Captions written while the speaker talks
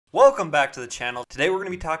Welcome back to the channel. Today we're going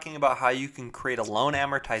to be talking about how you can create a loan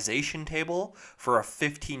amortization table for a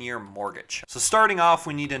 15-year mortgage. So starting off,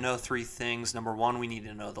 we need to know three things. Number one, we need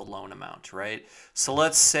to know the loan amount, right? So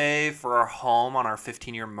let's say for our home on our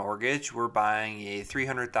 15-year mortgage, we're buying a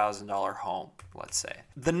 $300,000 home, let's say.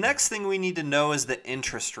 The next thing we need to know is the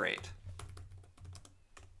interest rate.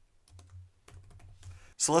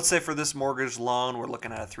 So let's say for this mortgage loan, we're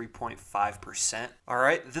looking at a 3.5%. All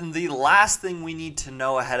right, then the last thing we need to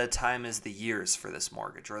know ahead of time is the years for this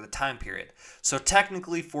mortgage or the time period. So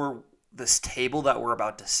technically for this table that we're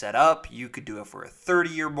about to set up, you could do it for a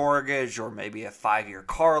 30-year mortgage or maybe a 5-year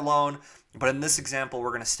car loan. But in this example, we're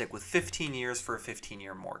going to stick with 15 years for a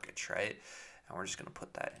 15-year mortgage, right? And we're just going to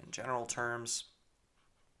put that in general terms.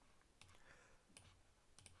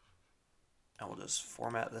 And we'll just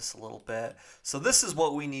format this a little bit. So this is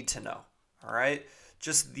what we need to know, all right?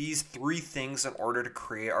 Just these three things in order to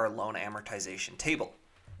create our loan amortization table.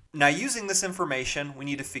 Now using this information, we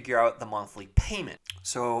need to figure out the monthly payment.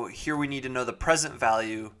 So here we need to know the present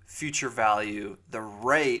value, future value, the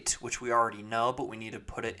rate, which we already know, but we need to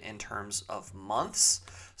put it in terms of months.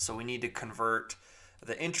 So we need to convert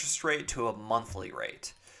the interest rate to a monthly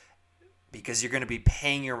rate because you're going to be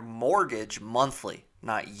paying your mortgage monthly,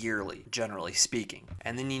 not yearly, generally speaking.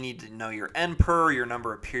 And then you need to know your NPER, your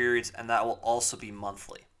number of periods, and that will also be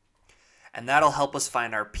monthly. And that'll help us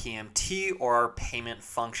find our PMT or our payment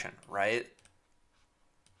function, right?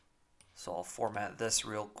 So I'll format this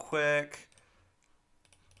real quick.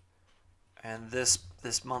 And this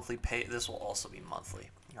monthly pay, this will also be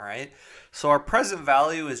monthly, all right? So our present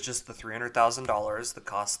value is just the $300,000, the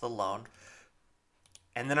cost of the loan.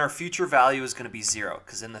 And then our future value is going to be zero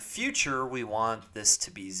because in the future, we want this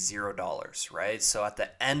to be $0, right? So at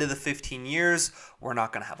the end of the 15 years, we're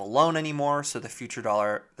not going to have a loan anymore. So the future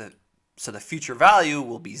value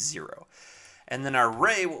will be zero. And then our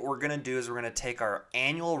rate, what we're going to do is we're going to take our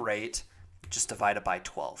annual rate, just divide it by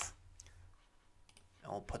 12.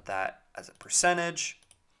 And we'll put that as a percentage.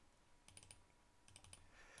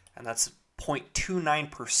 And that's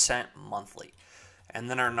 0.29% monthly. And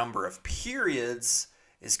then our number of periods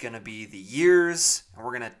is going to be the years, and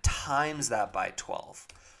we're going to times that by 12.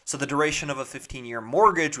 So the duration of a 15-year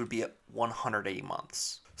mortgage would be at 180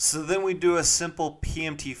 months. So then we do a simple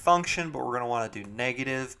PMT function, but we're going to want to do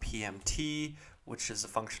negative PMT, which is a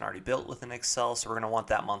function already built within Excel. So we're going to want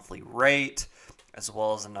that monthly rate as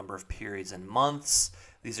well as the number of periods and months.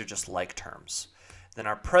 These are just like terms. Then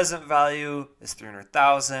our present value is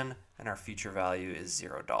 300,000 and our future value is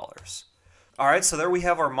 $0. All right, so there we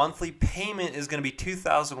have our monthly payment is going to be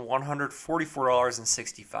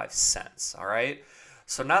 $2,144.65, all right?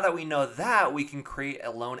 So now that we know that, we can create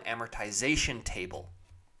a loan amortization table.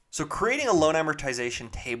 So creating a loan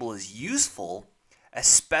amortization table is useful,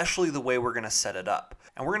 especially the way we're going to set it up.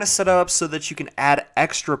 And we're going to set it up so that you can add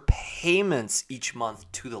extra payments each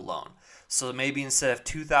month to the loan. So maybe instead of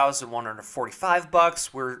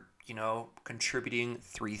 $2,145, we're contributing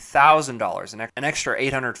 $3,000, an extra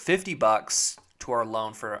 $850 to our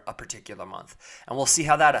loan for a particular month. And we'll see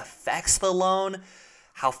how that affects the loan,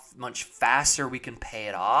 how much faster we can pay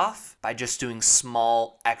it off by just doing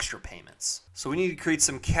small extra payments. So we need to create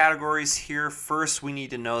some categories here. First, we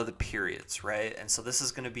need to know the periods, right? And so this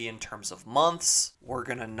is going to be in terms of months. We're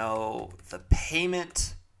going to know the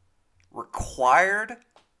payment required,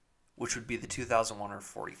 which would be the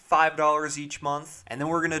 $2,145 each month. And then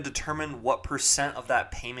we're going to determine what percent of that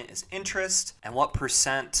payment is interest and what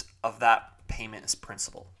percent of that payment is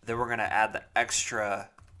principal. Then we're going to add the extra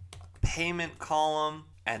payment column,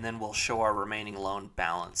 and then we'll show our remaining loan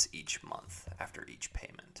balance each month after each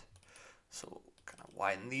payment. So we'll kind of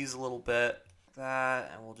widen these a little bit,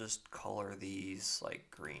 and we'll just color these like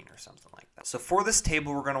green or something like that. So for this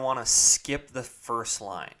table, we're going to want to skip the first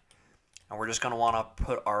line. And we're just going to want to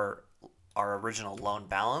put our original loan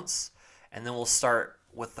balance, and then we'll start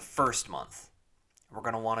with the first month. We're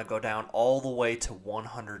going to want to go down all the way to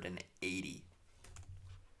 180.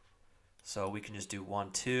 So we can just do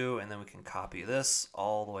 1, 2, and then we can copy this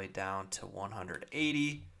all the way down to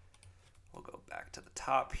 180. We'll go back to the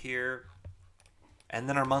top here. And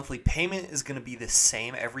then our monthly payment is going to be the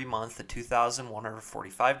same every month at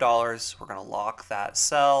 $2,145. We're going to lock that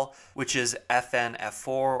cell, which is FN F4,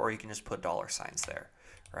 or you can just put dollar signs there,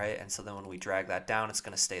 right? And so then when we drag that down, it's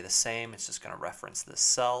going to stay the same. It's just going to reference this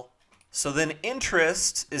cell. So then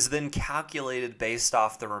interest is then calculated based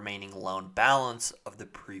off the remaining loan balance of the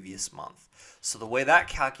previous month. So the way that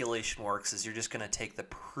calculation works is you're just going to take the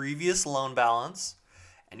previous loan balance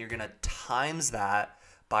and you're going to times that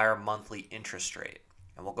by our monthly interest rate.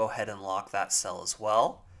 And we'll go ahead and lock that cell as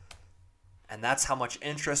well. And that's how much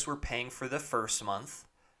interest we're paying for the first month.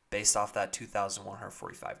 based off that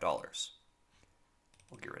 $2,145.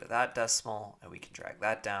 We'll get rid of that decimal and we can drag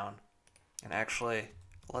that down. And actually,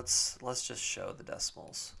 let's just show the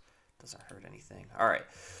decimals. Doesn't hurt anything. All right.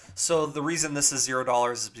 So the reason this is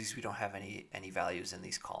 $0 is because we don't have any values in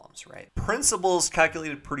these columns, right? Principal is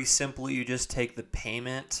calculated pretty simply. You just take the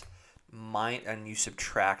payment and you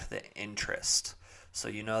subtract the interest. So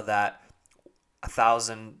you know that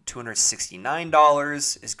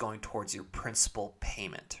 $1,269 is going towards your principal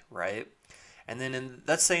payment, right? And then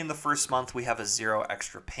let's say in the first month we have a $0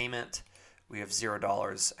 extra payment. We have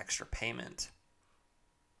 $0 extra payment.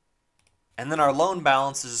 And then our loan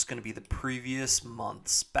balance is just going to be the previous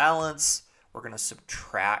month's balance. We're going to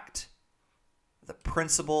subtract the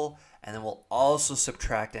principal, and then we'll also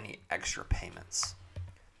subtract any extra payments.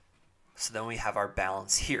 So then we have our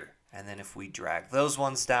balance here. And then if we drag those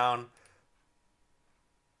ones down,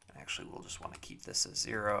 actually we'll just want to keep this as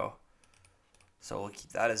 0. So we'll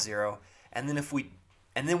keep that as 0. And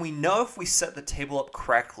then we know if we set the table up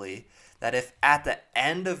correctly that if at the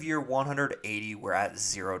end of year 180 we're at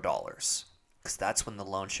 $0, because that's when the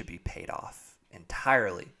loan should be paid off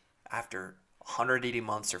entirely after 180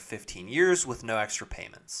 months or 15 years with no extra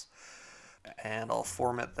payments. And I'll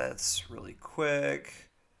format this really quick.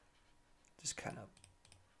 Just kind of.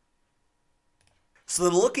 So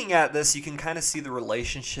then looking at this, you can kind of see the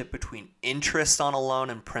relationship between interest on a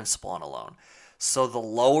loan and principal on a loan. So the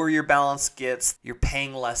lower your balance gets, you're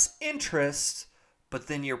paying less interest, but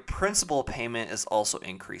then your principal payment is also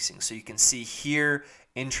increasing. So you can see here,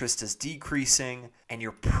 interest is decreasing and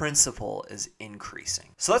your principal is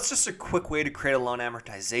increasing. So that's just a quick way to create a loan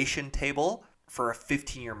amortization table for a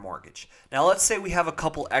 15-year mortgage. Now let's say we have a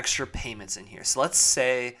couple extra payments in here. So let's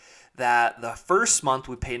say that the first month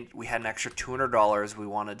we had an extra $200 we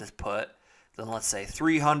wanted to put. Then let's say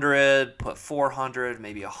 300, put 400,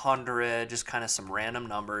 maybe 100, just kind of some random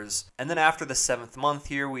numbers. And then after the 7th month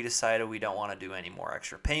here, we decided we don't want to do any more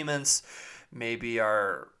extra payments. Maybe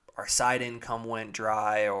our side income went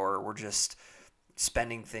dry, or we're just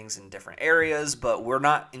spending things in different areas, but we're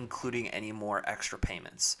not including any more extra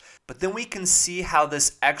payments. But then we can see how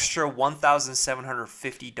this extra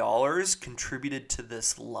 $1,750 contributed to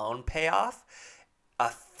this loan payoff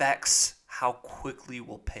affects how quickly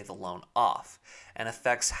we'll pay the loan off and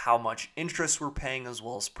affects how much interest we're paying as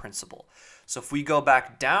well as principal. So if we go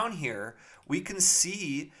back down here, we can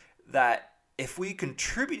see that if we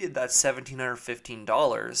contributed that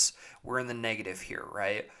 $1,715, we're in the negative here,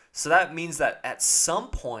 right? So that means that at some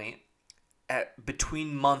point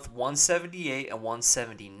between month 178 and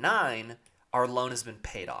 179, our loan has been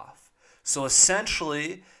paid off. So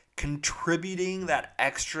essentially, contributing that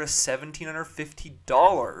extra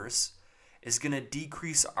 $1,750 is going to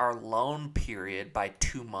decrease our loan period by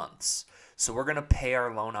 2 months. So we're going to pay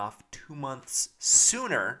our loan off 2 months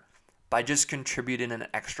sooner by just contributing an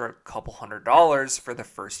extra couple $100 for the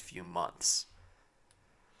first few months.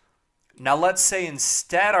 Now let's say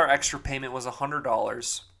instead our extra payment was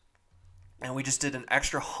 $100 and we just did an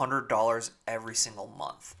extra $100 every single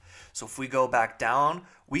month. So if we go back down,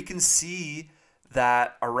 we can see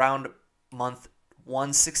that around month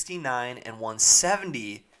 169 and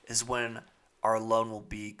 170 is when our loan will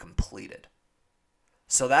be completed.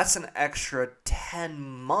 So that's an extra 10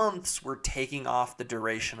 months we're taking off the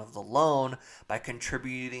duration of the loan by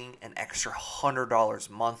contributing an extra $100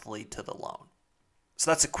 monthly to the loan.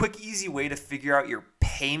 So that's a quick, easy way to figure out your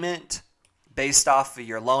payment based off of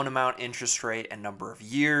your loan amount, interest rate, and number of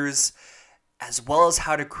years, as well as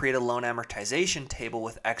how to create a loan amortization table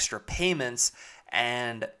with extra payments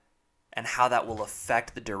and how that will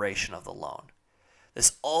affect the duration of the loan.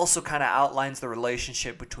 This also kind of outlines the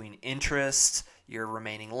relationship between interest, your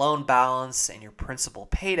remaining loan balance, and your principal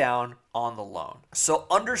paydown on the loan. So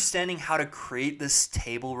understanding how to create this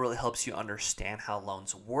table really helps you understand how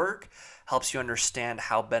loans work, helps you understand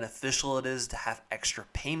how beneficial it is to have extra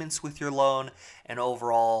payments with your loan, and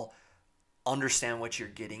overall understand what you're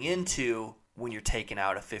getting into when you're taking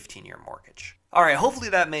out a 15-year mortgage. All right, hopefully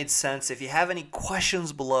that made sense. If you have any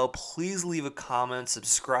questions below, please leave a comment,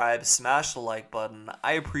 subscribe, smash the like button.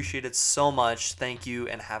 I appreciate it so much. Thank you,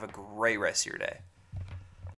 and have a great rest of your day.